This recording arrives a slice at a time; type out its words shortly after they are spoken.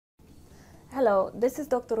Hello, this is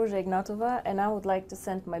Dr. Ruja and I would like to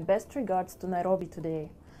send my best regards to Nairobi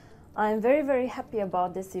today. I am very happy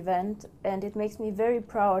about this event, and it makes me very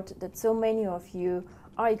proud that so many of you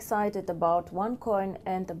are excited about OneCoin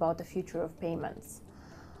and about the future of payments.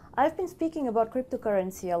 I've been speaking about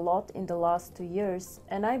cryptocurrency a lot in the last 2 years,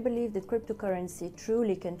 and I believe that cryptocurrency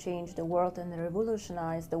truly can change the world and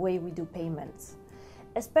revolutionize the way we do payments.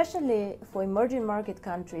 Especially for emerging market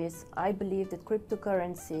countries, I believe that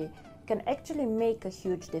cryptocurrency can actually make a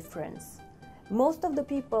huge difference. Most of the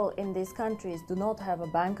people in these countries do not have a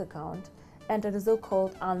bank account and are the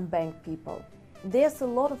so-called unbanked people. There's a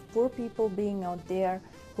lot of poor people being out there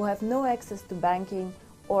who have no access to banking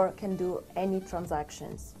or can do any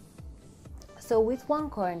transactions. So with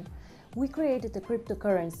OneCoin, we created a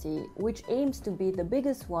cryptocurrency which aims to be the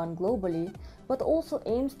biggest one globally, but also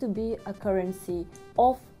aims to be a currency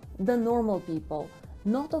of the normal people,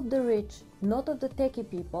 not of the rich, not of the techie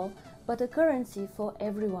people, but a currency for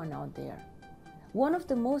everyone out there. One of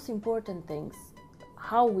the most important things,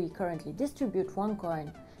 how we currently distribute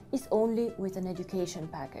OneCoin, is only with an education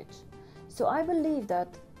package. So I believe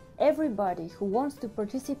that everybody who wants to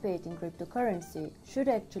participate in cryptocurrency should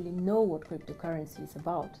actually know what cryptocurrency is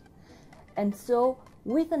about. And so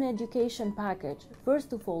with an education package,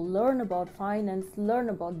 first of all, learn about finance, learn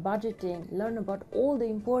about budgeting, learn about all the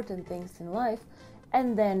important things in life,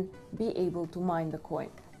 and then be able to mine the coin.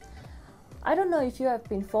 I don't know if you have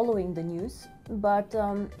been following the news, but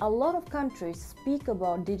a lot of countries speak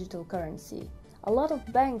about digital currency. A lot of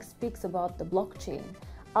banks speak about the blockchain.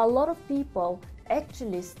 A lot of people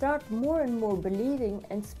actually start more and more believing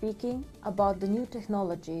and speaking about the new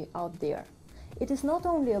technology out there. It is not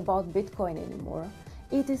only about Bitcoin anymore.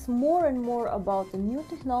 It is more and more about the new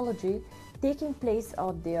technology taking place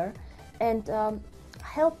out there and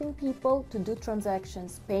helping people to do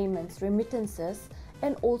transactions, payments, remittances,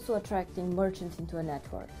 and also attracting merchants into a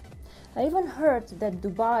network. I even heard that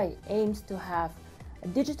Dubai aims to have a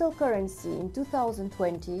digital currency in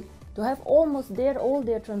 2020 to have almost all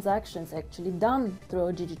their transactions actually done through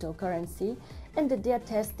a digital currency, and that they are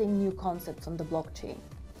testing new concepts on the blockchain.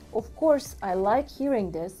 Of course, I like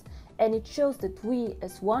hearing this, and it shows that we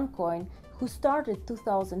as OneCoin, who started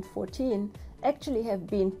 2014, actually have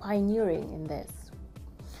been pioneering in this.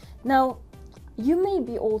 Now, you may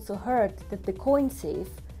be also heard that the CoinSafe,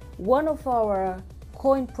 one of our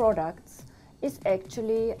coin products, is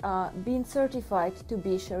actually being certified to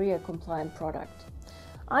be Sharia compliant product.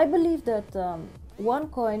 I believe that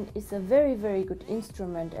OneCoin is a very good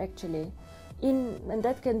instrument actually, and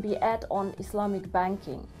that can be add-on Islamic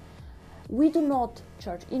banking. We do not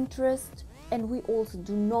charge interest, and we also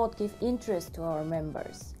do not give interest to our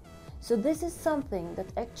members. So this is something that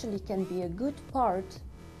actually can be a good part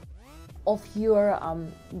of your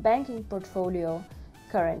banking portfolio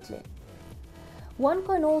currently.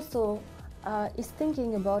 OneCoin also is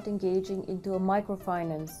thinking about engaging into a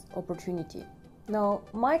microfinance opportunity. Now,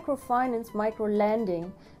 microfinance,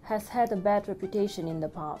 micro-lending has had a bad reputation in the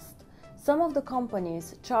past. Some of the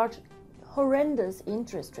companies charge horrendous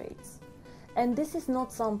interest rates, and this is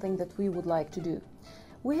not something that we would like to do.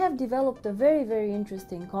 We have developed a very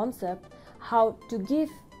interesting concept how to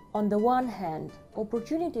give, on the one hand,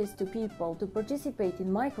 opportunities to people to participate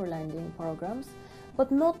in micro-lending programs,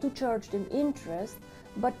 but not to charge them interest,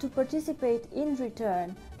 but to participate in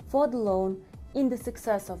return for the loan in the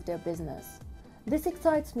success of their business. This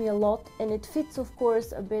excites me a lot, and it fits of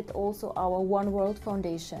course a bit also our One World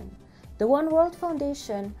Foundation. The One World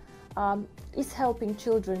Foundation is helping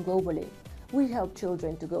children globally. We help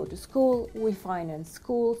children to go to school, we finance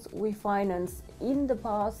schools, we finance in the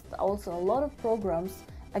past also a lot of programs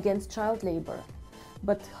against child labor.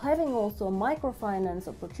 But having also a microfinance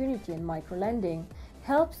opportunity in microlending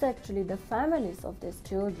helps actually the families of these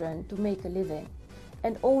children to make a living.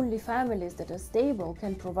 And only families that are stable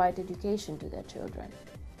can provide education to their children.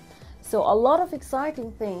 So a lot of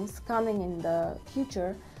exciting things coming in the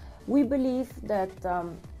future. We believe that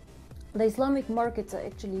the Islamic markets are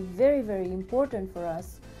actually very important for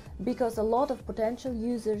us, because a lot of potential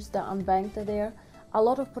users, the unbanked, are there. A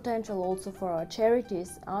lot of potential also for our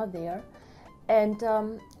charities are there. And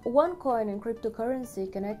OneCoin and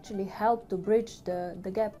cryptocurrency can actually help to bridge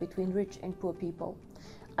the gap between rich and poor people.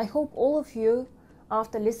 I hope all of you,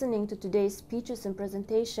 after listening to today's speeches and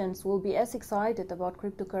presentations, will be as excited about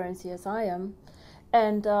cryptocurrency as I am.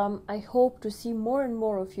 And I hope to see more and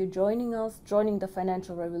more of you joining us, joining the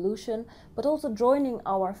financial revolution, but also joining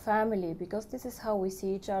our family, because this is how we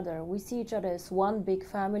see each other. We see each other as one big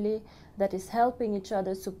family that is helping each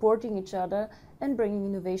other, supporting each other, and bringing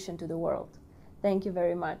innovation to the world. Thank you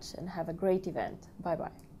very much, and have a great event.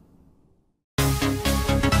 Bye-bye.